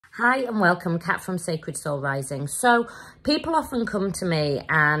Hi and welcome, Kat from Sacred Soul Rising. So people often come to me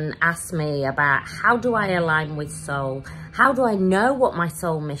and ask me about how do I align with soul? How do I know what my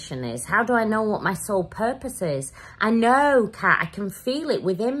soul mission is? How do I know what my soul purpose is? I know, Kat, I can feel it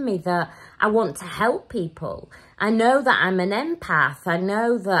within me that I want to help people. I know that I'm an empath. I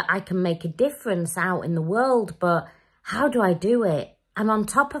know that I can make a difference out in the world, but how do I do it? And on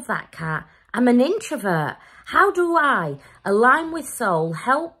top of that, Kat, I'm an introvert. How do I align with soul,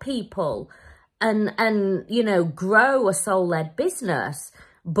 help people and you know, grow a soul-led business,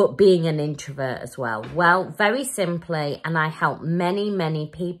 but being an introvert as well? Well, very simply, and I help many, many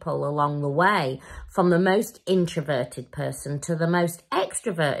people along the way, from the most introverted person to the most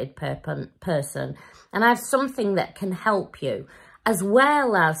extroverted person. And I have something that can help you. As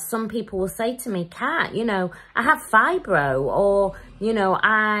well as some people will say to me, Kat, you know, I have fibro, or, you know,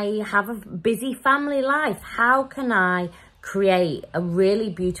 I have a busy family life. How can I create a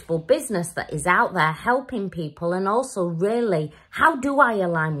really beautiful business that is out there helping people? And also, really, how do I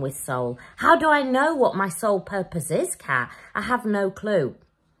align with soul? How do I know what my soul purpose is, Kat? I have no clue.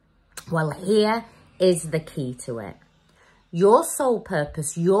 Well, here is the key to it. Your soul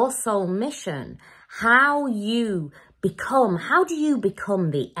purpose, your soul mission, how do you become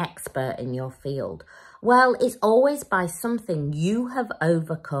the expert in your field? Well, it's always by something you have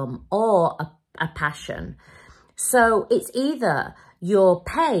overcome or a passion. So it's either your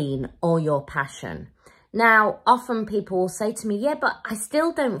pain or your passion. Now, often people will say to me, yeah, but I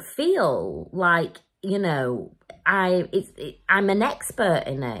still don't feel like, you know, I'm an expert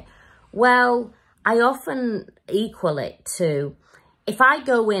in it. Well, I often equal it to, if I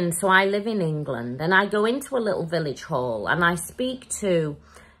go in, so I live in England, and I go into a little village hall and I speak to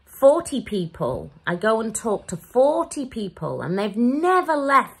 40 people. I go and talk to 40 people and they've never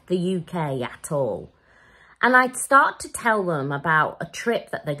left the UK at all. And I start to tell them about a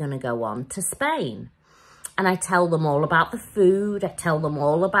trip that they're going to go on to Spain. And I tell them all about the food. I tell them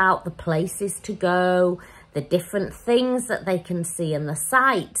all about the places to go, the different things that they can see and the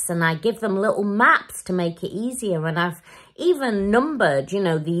sights. And I give them little maps to make it easier. And I've even numbered, you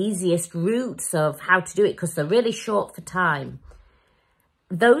know, the easiest routes of how to do it because they're really short for time.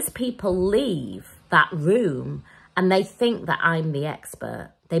 Those people leave that room and they think that I'm the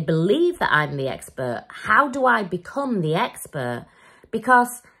expert. They believe that I'm the expert. How do I become the expert?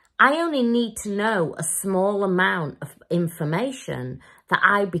 Because I only need to know a small amount of information that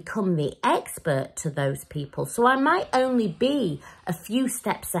I become the expert to those people. So I might only be a few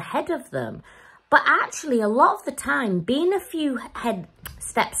steps ahead of them. But actually, a lot of the time, being a few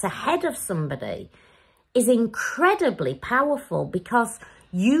steps ahead of somebody is incredibly powerful because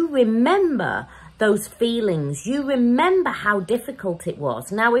you remember those feelings. You remember how difficult it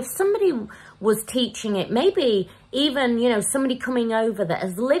was. Now, if somebody was teaching it, maybe even, you know, somebody coming over that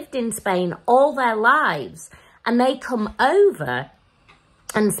has lived in Spain all their lives, and they come over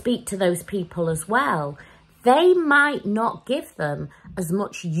and speak to those people as well, they might not give them as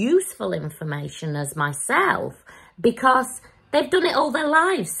much useful information as myself because they've done it all their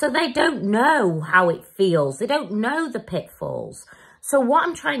lives. So they don't know how it feels. They don't know the pitfalls. So what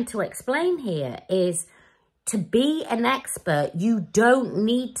I'm trying to explain here is, to be an expert, you don't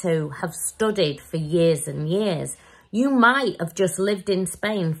need to have studied for years and years. You might have just lived in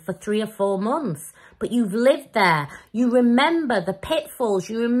Spain for 3 or 4 months, but you've lived there. You remember the pitfalls.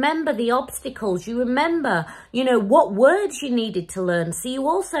 You remember the obstacles. You remember, you know, what words you needed to learn. So you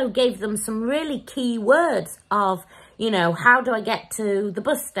also gave them some really key words of, you know, how do I get to the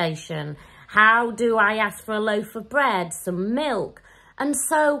bus station? How do I ask for a loaf of bread, some milk? And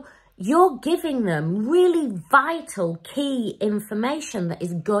so you're giving them really vital, key information that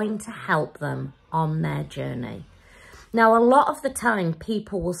is going to help them on their journey. Now, a lot of the time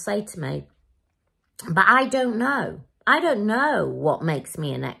people will say to me, but I don't know. I don't know what makes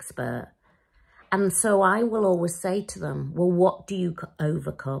me an expert. And so I will always say to them, well, what do you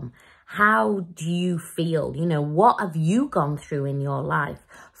overcome? How do you feel? You know, what have you gone through in your life?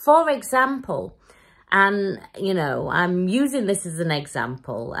 For example, and, you know, I'm using this as an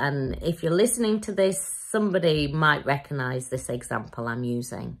example. And if you're listening to this, somebody might recognize this example I'm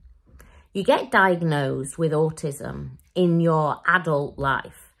using. You get diagnosed with autism in your adult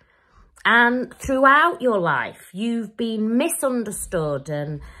life. And throughout your life, you've been misunderstood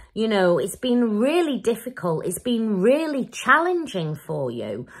and, you know, it's been really difficult. It's been really challenging for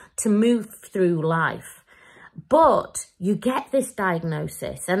you to move through life. But you get this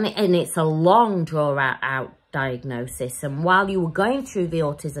diagnosis and it's a long draw-out diagnosis. And while you were going through the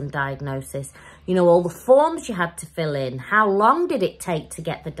autism diagnosis, you know, all the forms you had to fill in, how long did it take to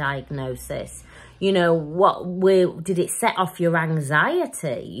get the diagnosis? You know, did it set off your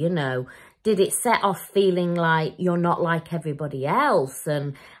anxiety? You know, did it set off feeling like you're not like everybody else?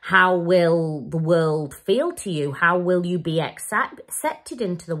 And how will the world feel to you? How will you be accepted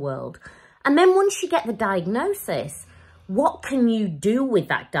into the world? And then once you get the diagnosis, what can you do with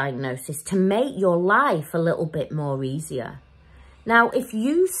that diagnosis to make your life a little bit more easier? Now, if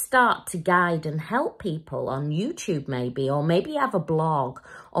you start to guide and help people on YouTube maybe, or maybe you have a blog,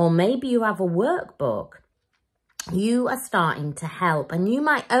 or maybe you have a workbook, you are starting to help. And you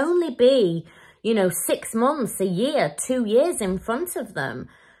might only be, you know, 6 months, a year, 2 years in front of them,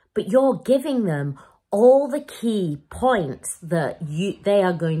 but you're giving them all the key points that they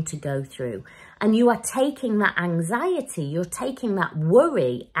are going to go through. And you are taking that anxiety, you're taking that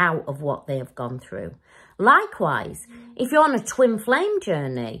worry out of what they have gone through. Likewise, if you're on a twin flame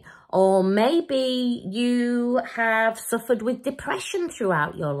journey, or maybe you have suffered with depression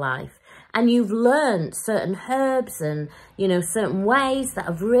throughout your life, and you've learned certain herbs and, you know, certain ways that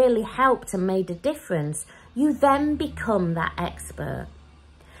have really helped and made a difference, you then become that expert.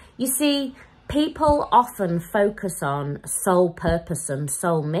 You see, people often focus on soul purpose and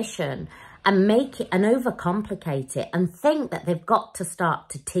soul mission and make it and overcomplicate it and think that they've got to start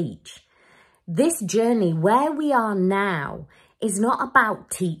to teach. This journey where we are now is not about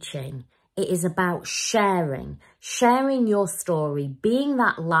teaching. It is about sharing your story, being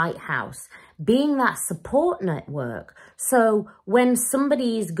that lighthouse, being that support network. So when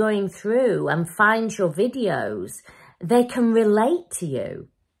somebody is going through and finds your videos, they can relate to you.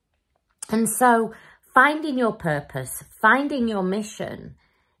 And so finding your purpose, finding your mission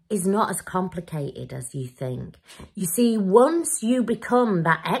is not as complicated as you think. You see, once you become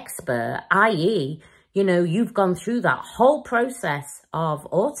that expert, i.e., you know, you've gone through that whole process of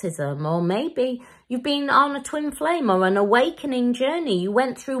autism, or maybe you've been on a twin flame or an awakening journey. You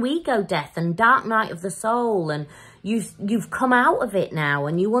went through ego death and dark night of the soul, and you've come out of it now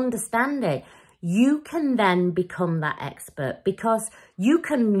and you understand it. You can then become that expert because you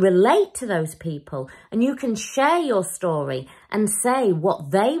can relate to those people and you can share your story and say what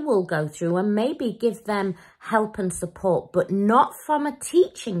they will go through and maybe give them help and support, but not from a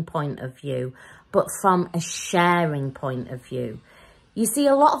teaching point of view, but from a sharing point of view. You see,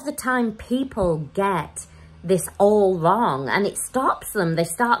 a lot of the time people get this all wrong and it stops them. They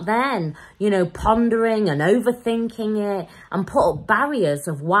start then, you know, pondering and overthinking it and put up barriers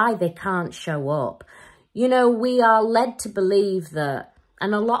of why they can't show up. You know, we are led to believe that,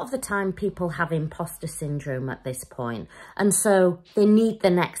 and a lot of the time people have imposter syndrome at this point, and so they need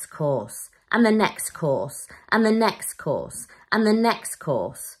the next course and the next course and the next course and the next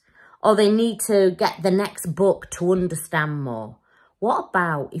course, or they need to get the next book to understand more. What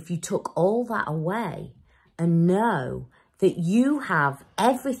about if you took all that away and know that you have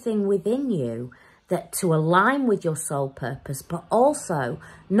everything within you that to align with your soul purpose, but also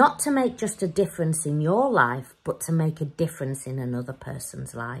not to make just a difference in your life, but to make a difference in another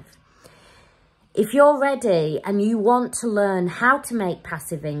person's life? If you're ready and you want to learn how to make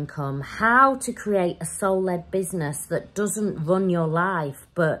passive income, how to create a soul-led business that doesn't run your life,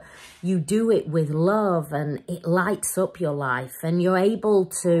 but you do it with love and it lights up your life, and you're able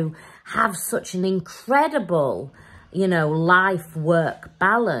to have such an incredible, you know, life-work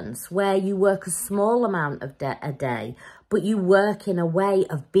balance where you work a small amount of a day, but you work in a way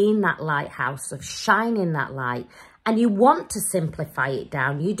of being that lighthouse, of shining that light. And you want to simplify it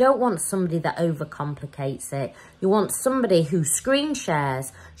down. You don't want somebody that overcomplicates it. You want somebody who screen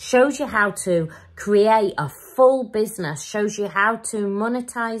shares, shows you how to create a full business, shows you how to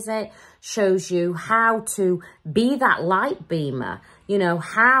monetize it, shows you how to be that light beamer, you know,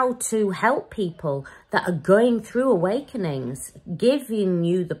 how to help people that are going through awakenings, giving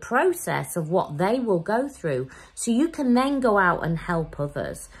you the process of what they will go through so you can then go out and help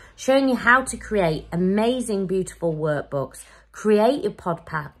others, showing you how to create amazing, beautiful workbooks, create your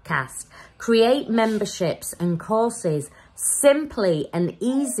podcast, create memberships and courses simply and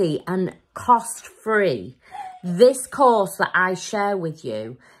easy and cost-free. This course that I share with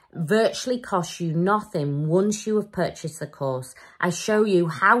you virtually costs you nothing once you have purchased the course. I show you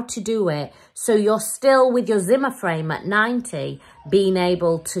how to do it so you're still with your Zimmer frame at 90, being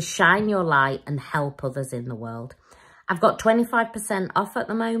able to shine your light and help others in the world. I've got 25% off at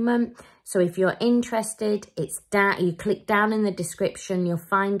the moment. So if you're interested, it's down. You click down in the description, you'll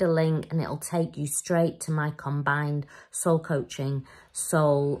find a link and it'll take you straight to my combined soul coaching,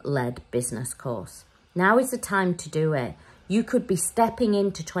 soul-led business course. Now is the time to do it. You could be stepping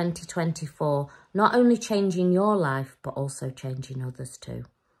into 2024, not only changing your life, but also changing others too.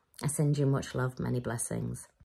 I send you much love, many blessings.